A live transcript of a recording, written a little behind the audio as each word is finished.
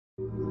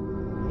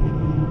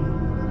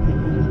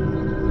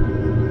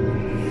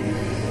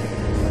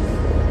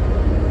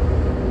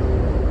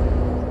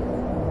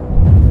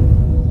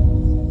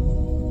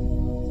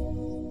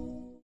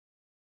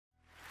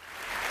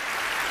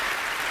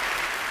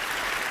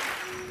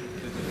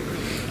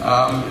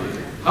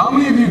How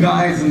many of you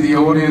guys in the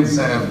audience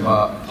have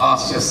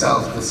asked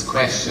yourself this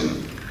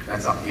question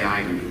that's up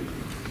behind me?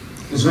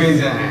 Just raise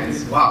your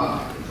hands.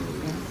 Wow,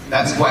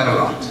 that's quite a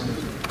lot.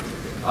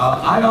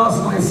 I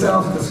asked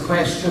myself this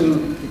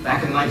question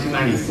back in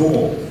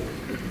 1994.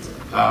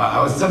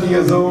 I was 30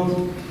 years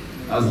old.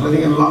 I was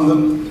living in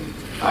London.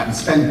 I'd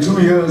spent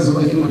 2 years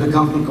working with a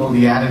company called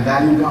the Added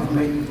Value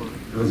Company.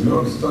 It was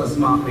Europe's first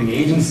marketing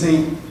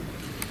agency.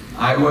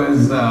 I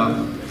was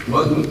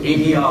working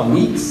 80-hour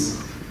weeks.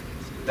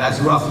 That's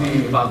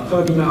roughly about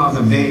 13 hours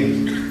a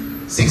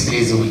day, 6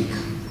 days a week.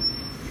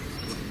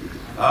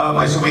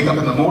 I used to wake up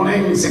in the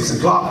morning, 6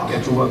 o'clock,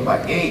 get to work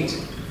by 8,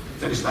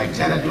 finish by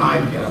 10 at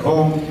night, get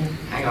home,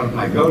 hang out with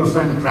my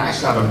girlfriend,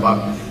 crash out at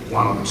about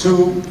 1 or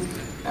 2,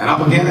 and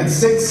up again at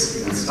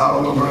 6, and start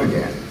all over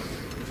again.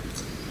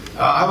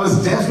 I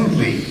was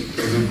definitely,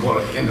 as we call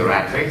it, in the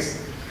rat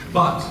race,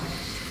 but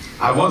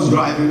I was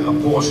driving a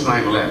Porsche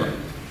 911.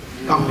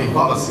 Company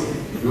policy.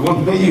 We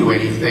won't pay you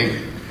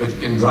anything, but you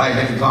can drive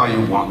any car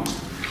you want.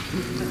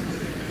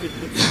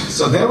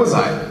 So there was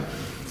I,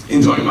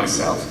 enjoying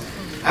myself.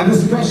 And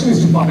this question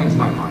used to pop into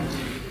my mind.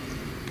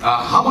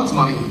 How much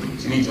money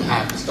do you need to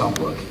have to stop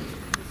working?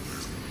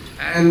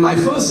 And my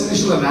first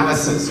initial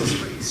analysis was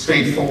pretty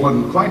straightforward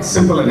and quite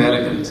simple and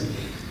elegant.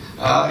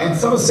 It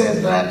sort of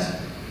said that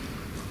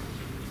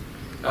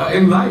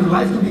in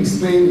life can be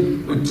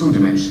explained with 2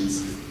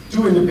 dimensions,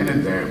 2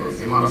 independent variables,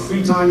 the amount of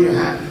free time you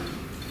have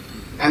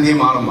and the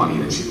amount of money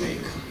that you make.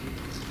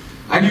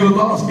 I knew a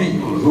lot of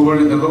people who were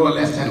in the lower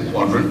left-hand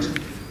quadrant.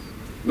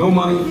 No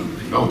money,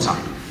 no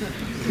time.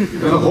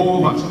 There's a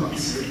whole bunch of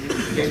us.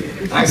 Okay?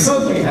 And I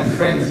certainly had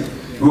friends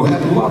who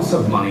had lots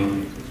of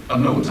money, but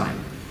no time.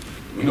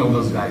 We know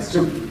those guys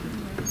too.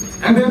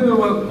 And then there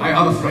were my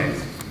other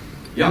friends,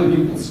 young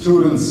people,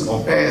 students,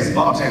 au pairs,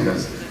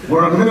 bartenders, who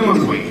were on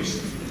minimum wage.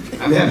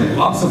 And they had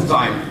lots of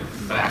time,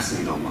 but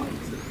absolutely no money.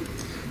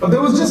 But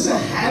there was just a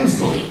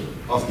handful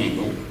of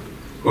people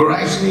who were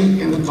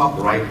actually in the top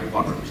right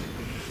quadrant,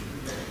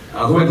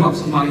 who had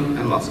lots of money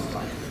and lots of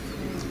time.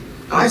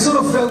 And I sort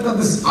of felt that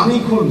this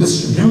unequal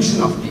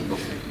distribution of people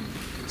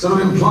sort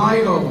of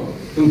implied or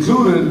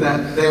concluded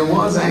that there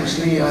was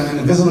actually an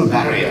invisible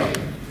barrier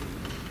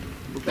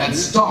that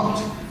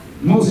stopped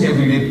most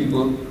everyday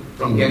people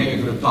from getting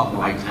into the top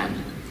right-hand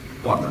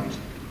quadrant.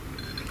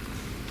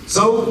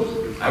 So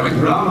I went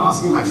around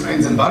asking my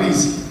friends and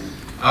buddies,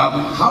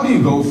 how do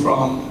you go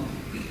from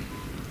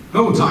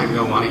no time,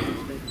 no money,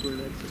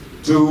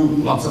 to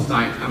lots of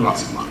time and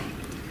lots of money?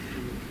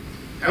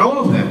 And all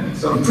of them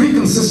sort of pretty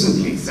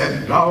consistently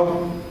said,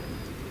 Rahul,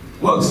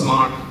 work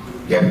smart,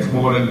 get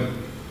promoted,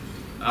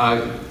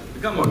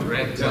 become a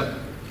director,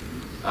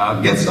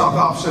 get stock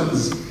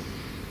options,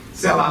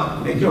 sell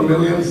out, make your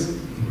millions,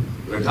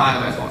 retire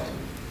by 40.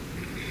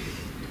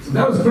 So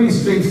that was pretty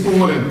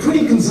straightforward and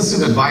pretty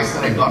consistent advice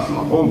that I got from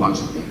a whole bunch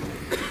of people.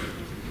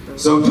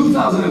 So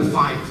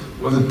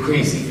 2005 was a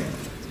crazy year.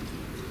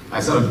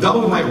 I sort of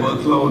doubled my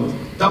workload,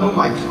 doubled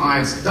my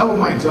clients, doubled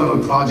my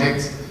internal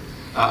projects.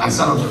 I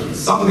started working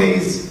some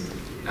days,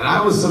 and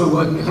I was sort of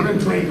working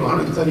 120 to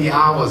 130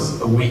 hours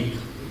a week.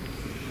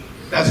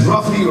 That's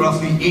roughly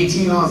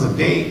 18 hours a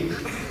day,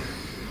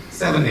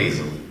 7 days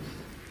a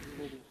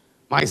week.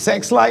 My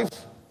sex life,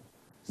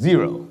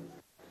 0.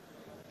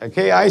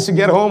 Okay, I used to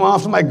get home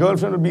after my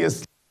girlfriend would be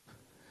asleep,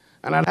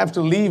 and I'd have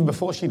to leave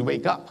before she'd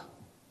wake up.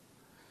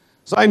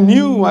 So I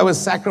knew I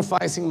was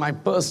sacrificing my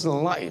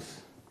personal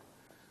life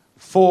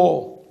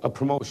for a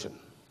promotion.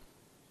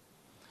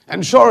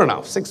 And sure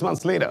enough, 6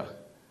 months later,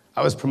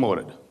 I was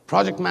promoted.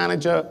 Project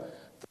manager,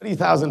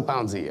 30,000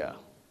 pounds a year.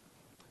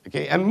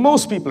 Okay, and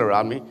most people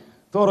around me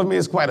thought of me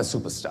as quite a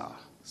superstar.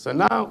 So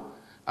now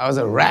I was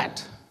a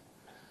rat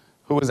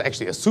who was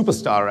actually a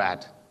superstar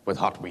rat with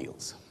Hot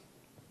Wheels.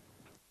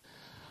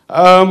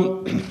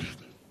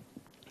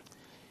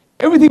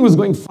 Everything was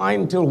going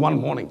fine till one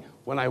morning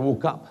when I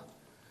woke up.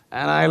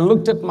 And I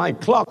looked at my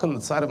clock on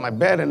the side of my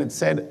bed and it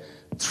said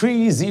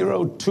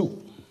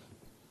 3:02.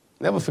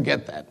 Never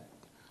forget that.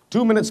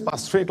 2 minutes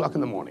past 3 o'clock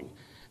in the morning.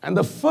 And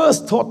the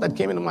first thought that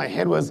came into my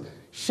head was,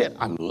 shit,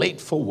 I'm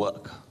late for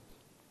work.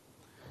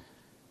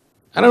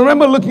 And I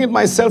remember looking at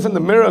myself in the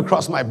mirror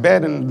across my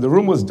bed, and the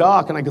room was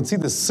dark, and I could see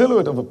the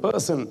silhouette of a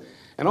person,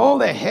 and all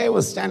their hair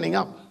was standing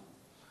up,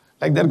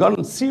 like they'd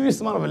gotten a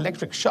serious amount of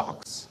electric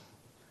shocks.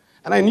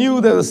 And I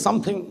knew there was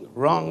something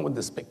wrong with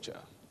this picture.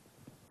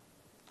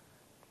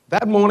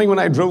 That morning when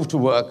I drove to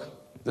work,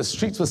 the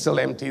streets were still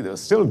empty, they were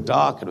still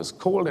dark, it was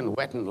cold and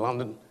wet in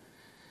London.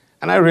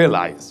 And I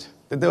realized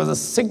that there was a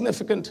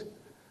significant,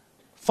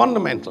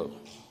 fundamental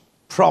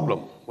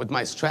problem with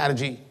my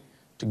strategy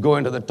to go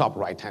into the top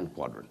right-hand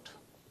quadrant.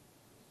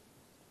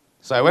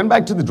 So I went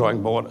back to the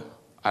drawing board,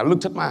 I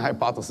looked at my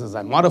hypothesis,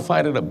 I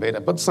modified it a bit, I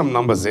put some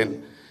numbers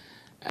in,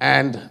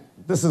 and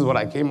this is what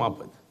I came up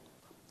with.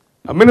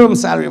 A minimum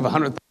salary of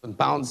 100,000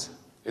 pounds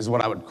is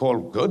what I would call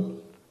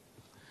good.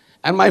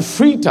 And my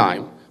free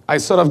time, I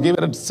sort of gave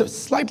it a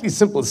slightly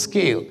simple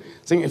scale,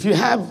 saying if you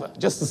have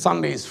just the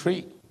Sundays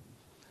free,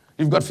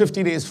 you've got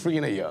 50 days free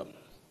in a year.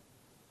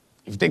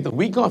 If you take the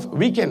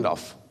weekend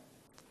off,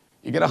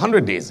 you get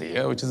 100 days a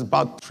year, which is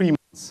about 3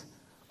 months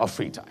of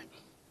free time.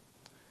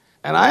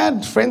 And I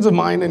had friends of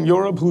mine in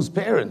Europe whose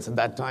parents at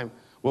that time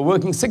were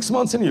working 6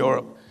 months in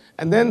Europe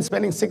and then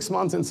spending 6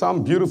 months in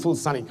some beautiful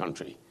sunny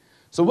country.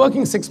 So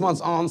working 6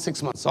 months on,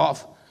 6 months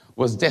off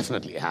was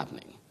definitely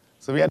happening.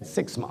 So we had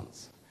 6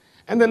 months.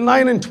 And then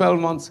 9 and 12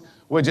 months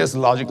were just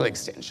logical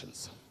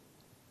extensions.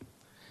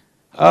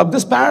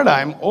 This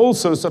paradigm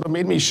also sort of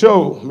made me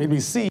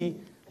see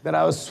that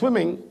I was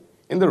swimming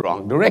in the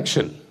wrong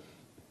direction.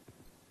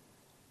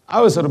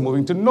 I was sort of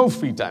moving to no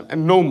free time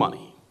and no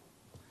money,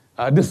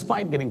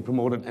 despite getting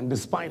promoted and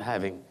despite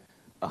having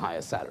a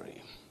higher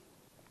salary.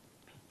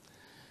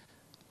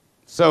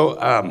 So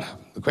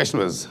the question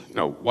was,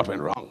 what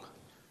went wrong?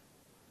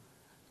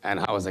 And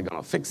how was I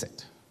going to fix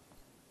it?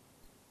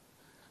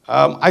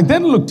 I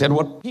then looked at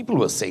what people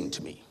were saying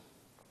to me.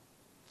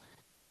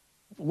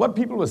 What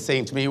people were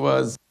saying to me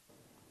was,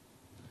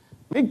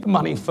 make the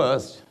money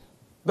first,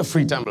 the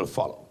free time will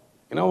follow.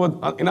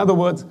 In other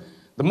words,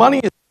 the money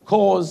is the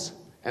cause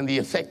and the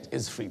effect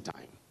is free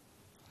time.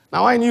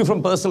 Now, I knew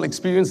from personal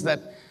experience that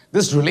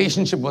this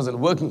relationship wasn't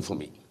working for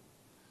me,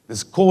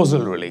 this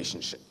causal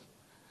relationship.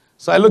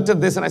 So I looked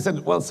at this and I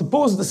said, well,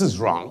 suppose this is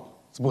wrong.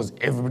 Suppose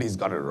everybody's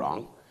got it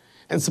wrong.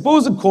 And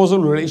suppose the causal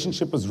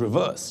relationship is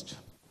reversed,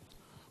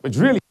 which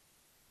really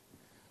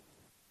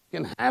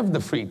you can have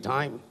the free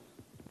time,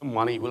 the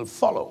money will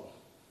follow.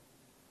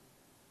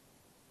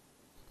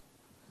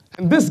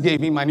 And this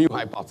gave me my new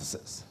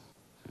hypothesis,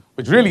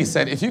 which really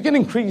said, if I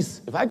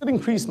could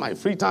increase my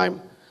free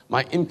time,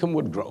 my income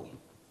would grow.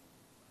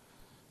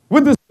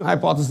 With this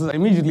hypothesis, I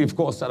immediately, of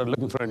course, started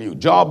looking for a new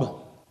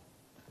job.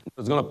 It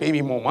was going to pay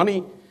me more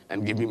money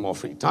and give me more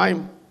free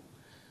time.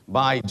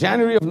 By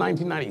January of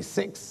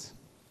 1996,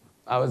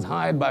 I was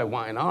hired by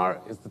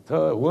Y&R. It's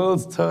the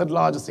world's third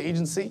largest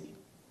agency.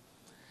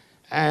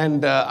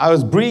 And I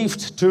was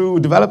briefed to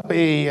develop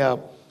a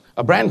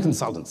brand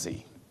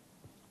consultancy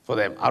for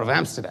them out of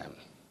Amsterdam.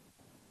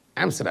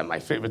 Amsterdam, my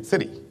favorite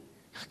city.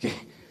 Okay.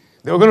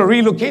 They were going to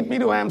relocate me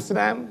to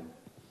Amsterdam.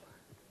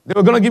 They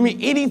were going to give me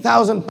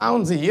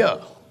 £80,000 a year.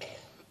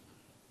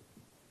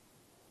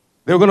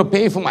 They were going to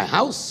pay for my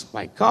house,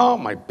 my car,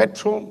 my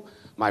petrol,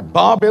 my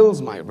bar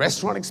bills, my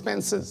restaurant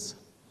expenses.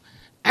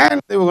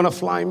 And they were going to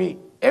fly me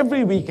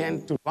every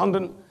weekend to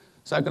London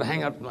so I could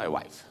hang out with my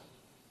wife.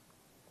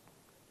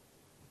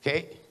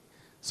 Okay?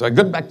 So I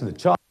got back to the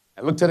chart,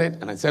 I looked at it,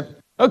 and I said,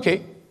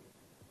 okay,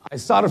 I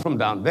started from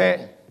down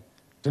there.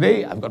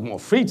 Today, I've got more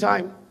free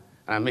time,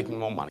 and I'm making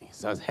more money.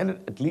 So I was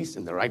headed at least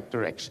in the right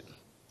direction.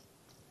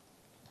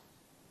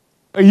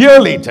 A year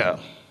later,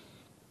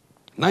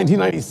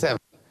 1997,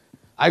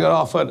 I got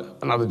offered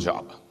another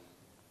job.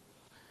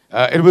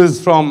 It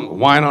was from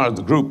Y&R,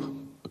 the group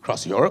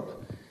across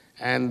Europe,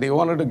 and they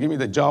wanted to give me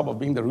the job of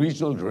being the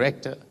regional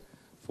director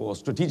for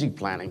strategic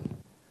planning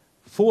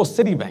for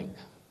Citibank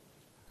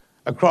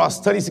across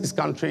 36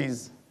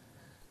 countries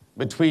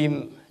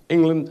between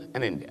England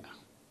and India.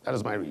 That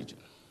was my region.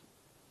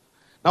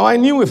 Now, I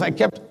knew if I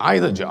kept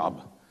either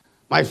job,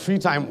 my free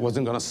time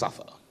wasn't going to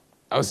suffer.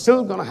 I was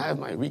still going to have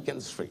my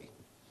weekends free.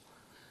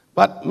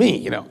 But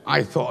me,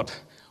 I thought,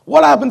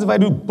 what happens if I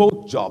do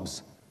both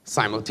jobs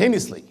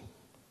simultaneously?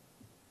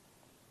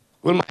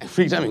 Will my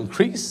free time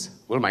increase?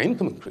 Will my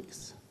income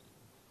increase?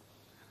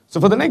 So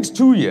for the next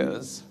 2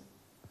 years,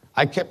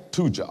 I kept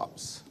 2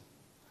 jobs.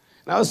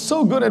 And I was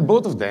so good at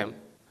both of them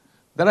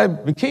that I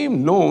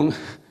became known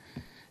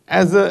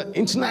as an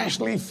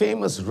internationally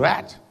famous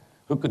rat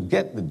who could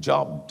get the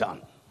job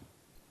done.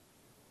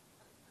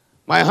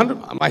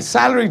 My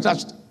salary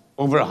touched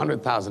over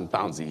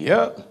 £100,000 a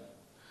year.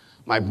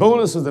 My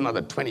bonus was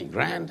another 20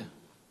 grand.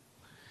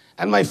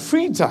 And my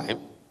free time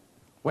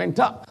went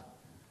up.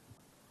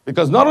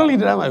 Because not only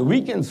did I have my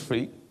weekends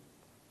free,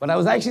 but I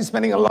was actually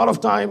spending a lot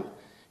of time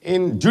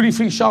in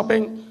duty-free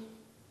shopping,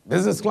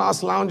 business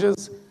class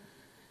lounges,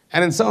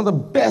 and in some of the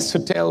best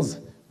hotels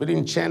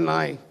between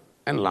Chennai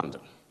and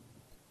London.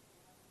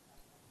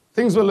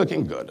 Things were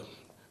looking good.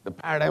 The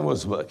paradigm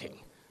was working.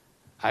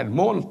 I had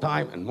more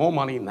time and more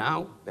money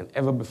now than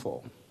ever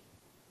before.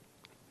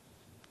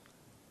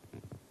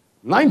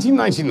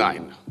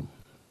 1999,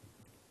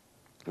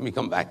 let me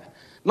come back.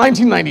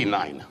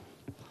 1999,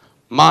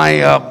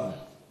 my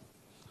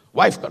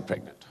wife got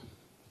pregnant.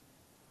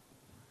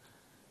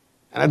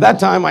 And at that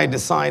time, I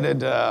decided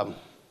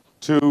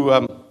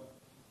to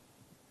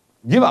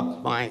give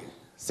up my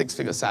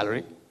 6-figure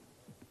salary,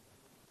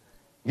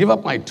 give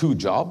up my 2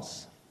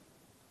 jobs,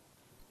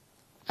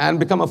 and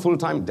become a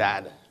full-time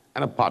dad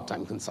and a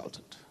part-time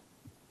consultant.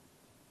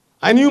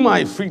 I knew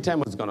my free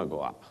time was going to go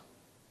up.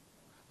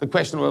 The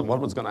question was, what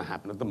was going to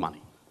happen with the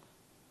money?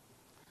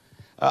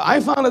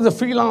 I found as a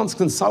freelance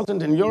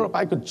consultant in Europe,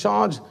 I could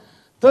charge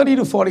 £30,000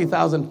 to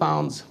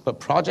 £40,000 per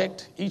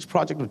project. Each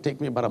project would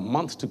take me about a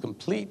month to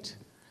complete.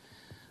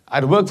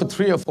 I'd work for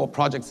 3 or 4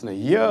 projects in a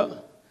year.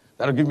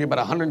 That would give me about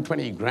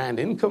 120 grand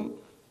income.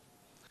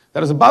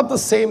 That was about the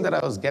same that I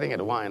was getting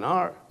at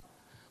Y&R.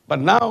 But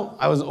now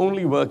I was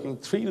only working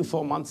 3 to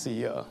 4 months a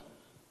year.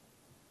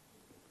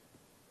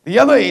 The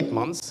other 8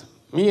 months,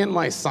 me and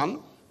my son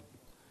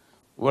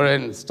were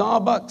in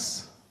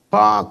Starbucks,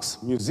 parks,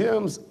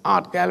 museums,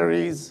 art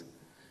galleries,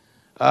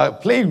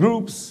 play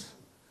groups,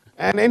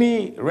 and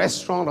any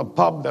restaurant or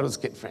pub that was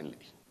kid-friendly.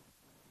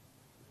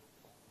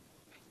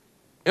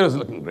 It was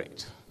looking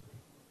great.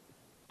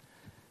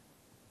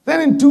 Then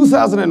in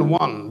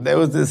 2001, there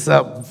was this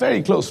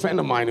very close friend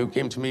of mine who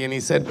came to me and he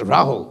said,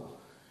 Rahul,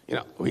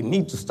 we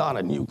need to start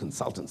a new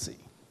consultancy.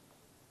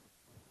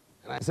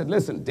 And I said,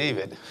 listen,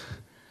 David,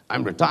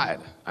 I'm retired.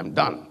 I'm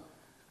done.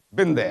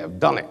 Been there. I've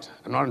done it.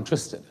 I'm not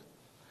interested.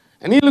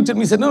 And he looked at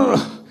me and said,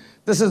 no,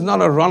 this is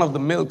not a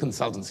run-of-the-mill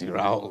consultancy,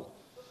 Rahul.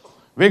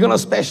 We're going to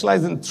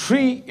specialize in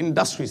 3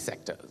 industry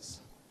sectors.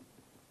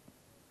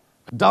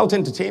 Adult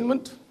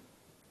entertainment.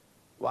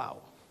 Wow.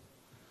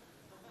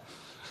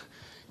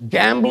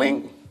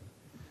 Gambling.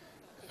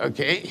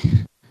 Okay.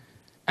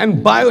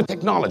 And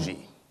biotechnology.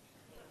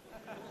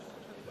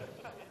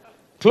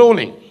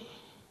 Cloning.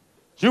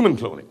 Human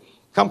cloning.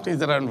 Companies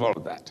that are involved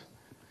with that.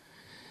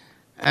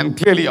 And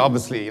clearly,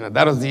 obviously,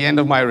 that was the end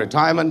of my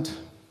retirement.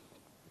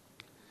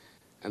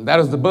 And that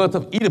was the birth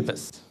of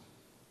Oedipus.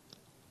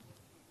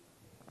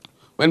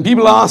 When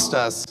people asked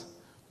us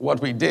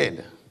what we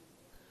did,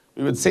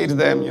 we would say to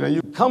them,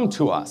 you come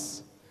to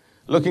us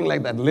looking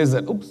like that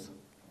lizard. Oops.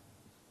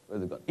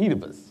 Where's it got?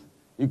 Oedipus.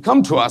 You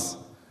come to us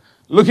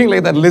looking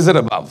like that lizard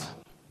above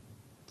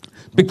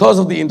because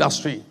of the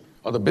industry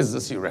or the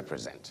business you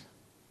represent.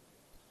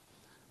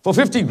 For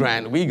 50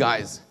 grand, we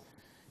guys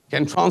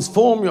can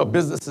transform your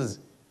business's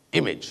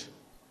image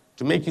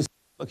to make you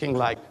looking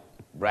like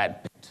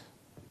Brad Pitt.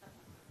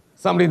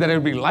 Somebody that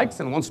everybody likes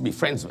and wants to be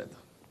friends with.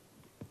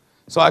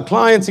 So our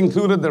clients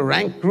included the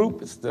Rank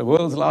Group. It's the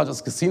world's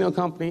largest casino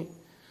company.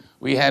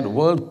 We had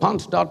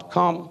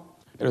worldpunt.com.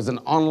 It was an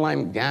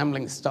online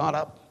gambling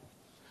startup.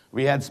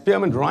 We had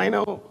Spearmint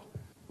Rhino,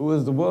 who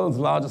was the world's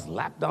largest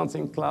lap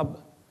dancing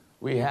club.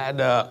 We had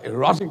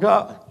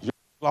Erotica,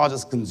 Europe's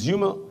largest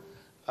consumer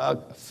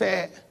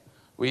fair.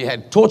 We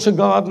had Torture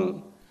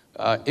Garden,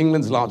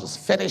 England's largest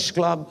fetish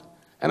club.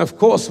 And of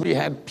course, we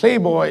had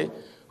Playboy,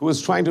 who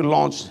was trying to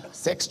launch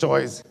sex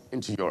toys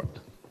into Europe.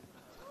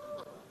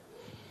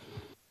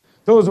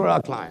 Those were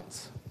our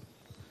clients.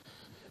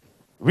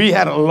 We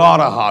had a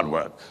lot of hard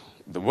work.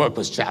 The work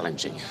was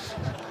challenging.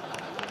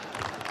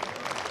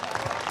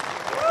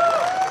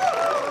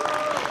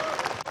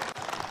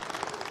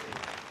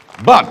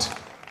 But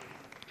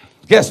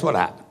guess what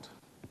happened?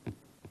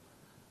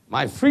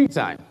 My free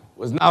time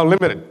was now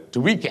limited to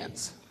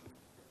weekends.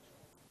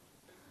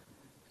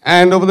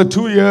 And over the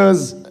 2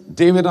 years,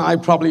 David and I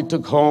probably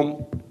took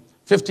home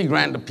 50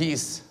 grand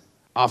apiece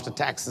after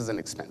taxes and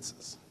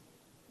expenses.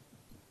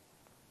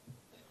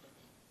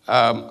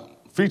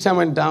 Free time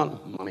went down,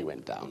 money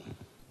went down.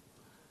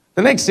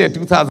 The next year,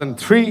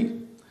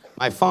 2003,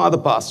 my father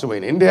passed away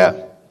in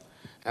India,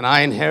 and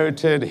I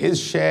inherited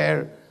his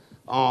share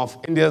of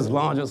India's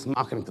largest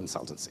marketing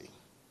consultancy,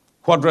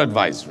 Quadra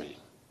Advisory.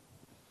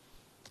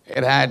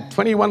 It had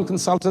 21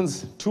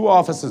 consultants, 2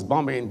 offices,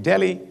 Bombay and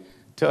Delhi,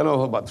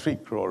 turnover about 3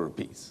 crore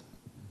rupees.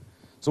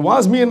 So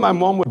whilst me and my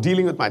mom were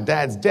dealing with my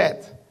dad's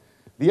death,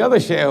 the other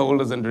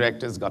shareholders and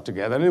directors got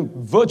together and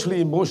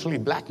virtually emotionally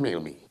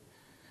blackmailed me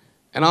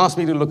and asked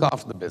me to look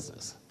after the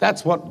business.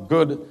 That's what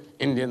good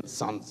Indian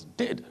sons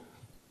did.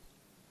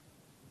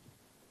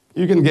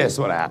 You can guess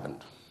what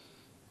happened.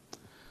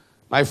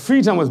 My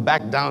free time was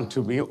back down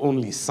to me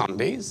only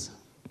Sundays,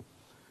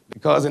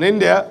 because in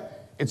India,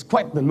 it's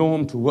quite the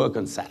norm to work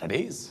on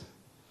Saturdays.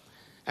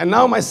 And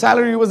now my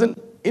salary was in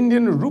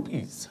Indian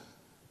rupees.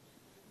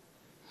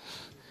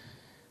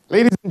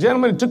 Ladies and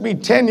gentlemen, it took me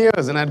 10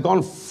 years and I'd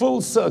gone full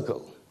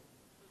circle.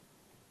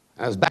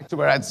 I was back to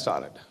where I'd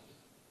started,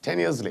 10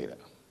 years later.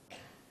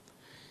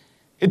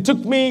 It took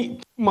me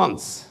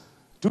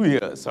 2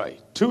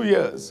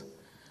 years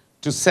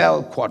to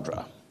sell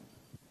Quadra.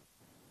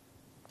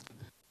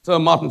 Sir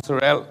Martin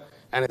Sorrell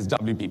and his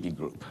WPP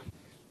group.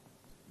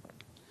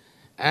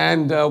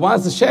 And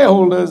whilst the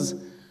shareholders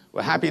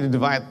were happy to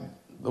divide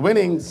the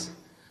winnings,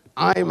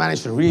 I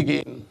managed to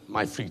regain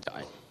my free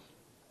time.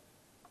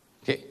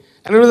 Okay.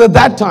 And it was at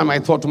that time I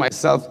thought to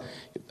myself,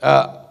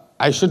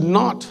 I should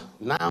not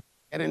now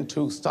get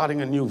into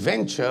starting a new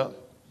venture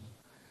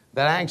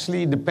that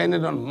actually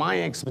depended on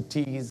my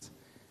expertise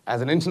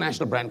as an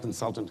international brand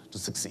consultant to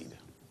succeed.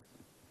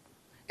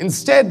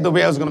 Instead, the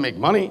way I was going to make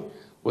money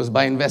was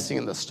by investing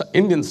in the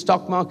Indian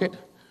stock market,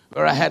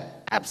 where I had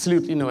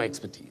absolutely no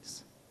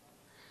expertise.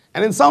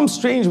 And in some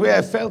strange way,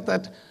 I felt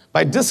that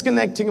by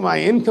disconnecting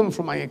my income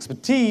from my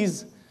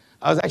expertise,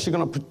 I was actually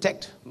going to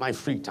protect my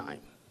free time.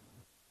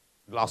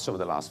 Lost over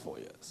the last 4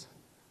 years.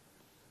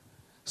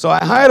 So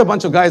I hired a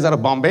bunch of guys out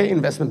of Bombay,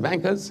 investment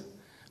bankers,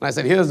 and I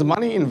said, here's the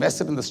money,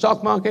 invest it in the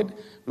stock market,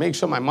 make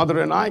sure my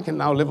mother and I can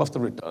now live off the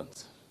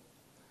returns.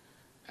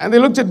 And they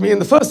looked at me,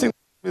 and the first thing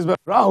is, well,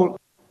 Rahul,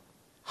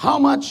 how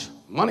much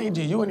money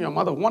do you and your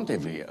mother want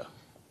every year?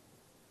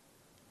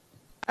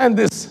 And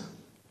this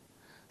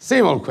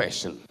same old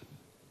question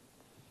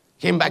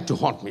came back to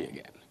haunt me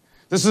again.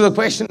 This is a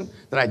question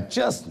that I'd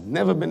just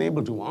never been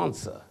able to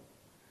answer.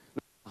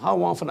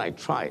 How often I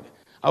tried,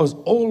 I was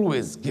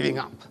always giving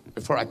up.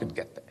 before I could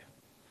get there.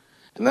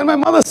 And then my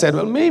mother said,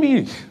 well,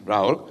 maybe,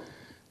 Rahul,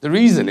 the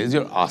reason is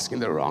you're asking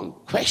the wrong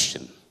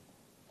question.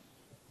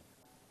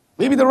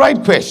 Maybe the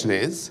right question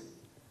is,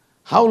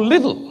 how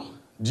little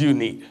do you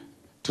need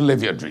to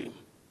live your dream?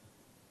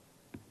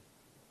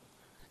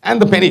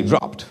 And the penny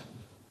dropped.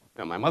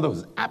 Now, my mother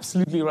was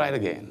absolutely right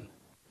again.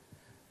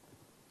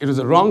 It was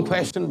a wrong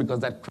question because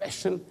that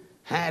question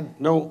had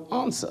no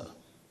answer.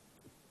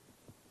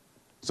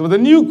 So with a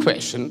new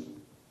question,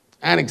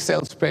 and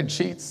Excel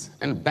spreadsheets,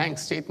 and bank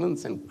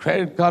statements, and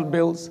credit card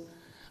bills,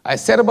 I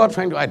set about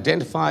trying to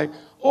identify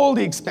all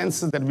the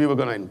expenses that we were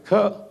going to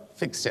incur,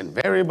 fixed and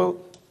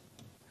variable.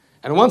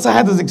 And once I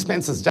had those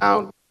expenses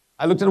down,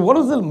 I looked at what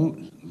was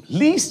the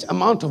least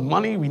amount of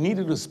money we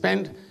needed to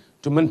spend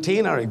to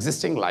maintain our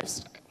existing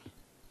lifestyle.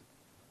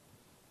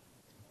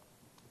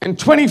 And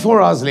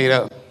 24 hours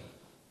later,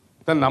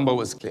 the number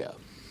was clear.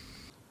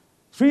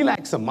 3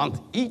 lakhs a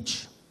month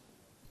each.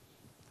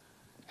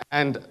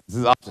 And this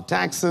is after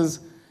taxes.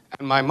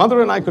 And my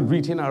mother and I could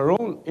retain our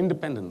own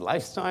independent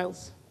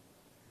lifestyles.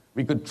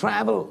 We could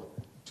travel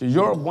to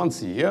Europe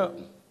once a year.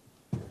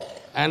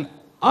 And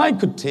I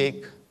could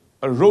take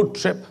a road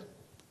trip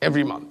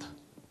every month.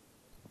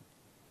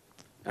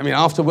 I mean,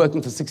 after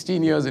working for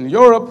 16 years in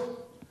Europe,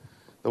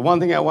 the one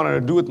thing I wanted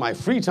to do with my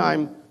free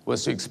time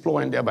was to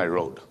explore India by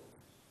road.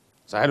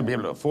 So I had to be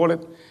able to afford it.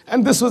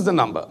 And this was the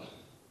number.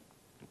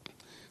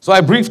 So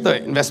I briefed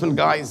the investment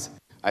guys.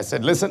 I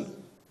said, listen,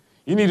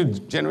 you need to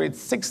generate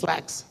 6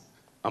 lakhs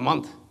a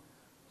month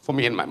for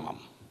me and my mom.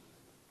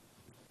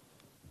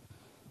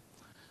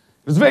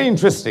 It was very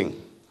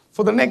interesting.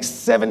 For the next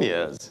 7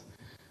 years,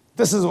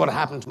 this is what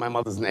happened to my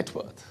mother's net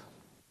worth.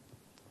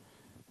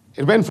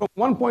 It went from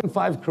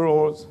 1.5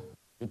 crores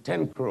to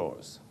 10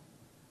 crores.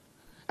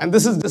 And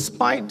this is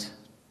despite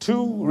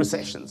 2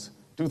 recessions,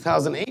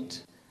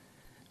 2008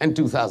 and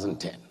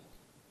 2010.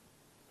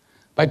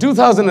 By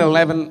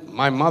 2011,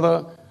 my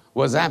mother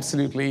was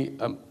absolutely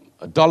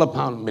a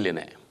dollar-pound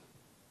millionaire.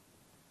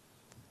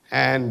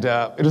 And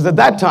it was at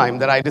that time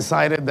that I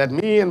decided that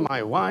me and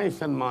my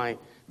wife and my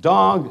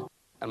dog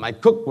and my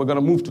cook were going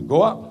to move to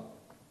Goa.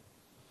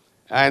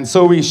 And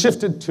so we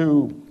shifted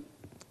to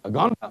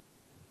Agonda.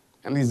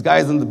 And these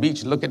guys on the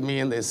beach look at me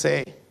and they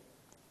say,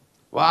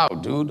 wow,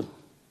 dude,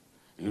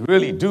 you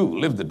really do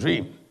live the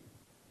dream.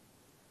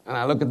 And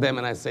I look at them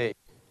and I say,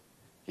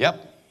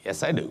 yep,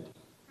 yes, I do.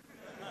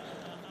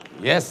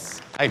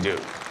 Yes, I do.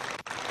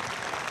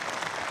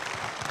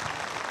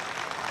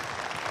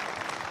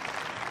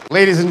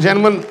 Ladies and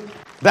gentlemen,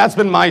 that's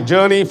been my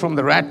journey from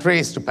the rat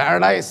race to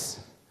paradise.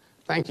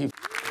 Thank you.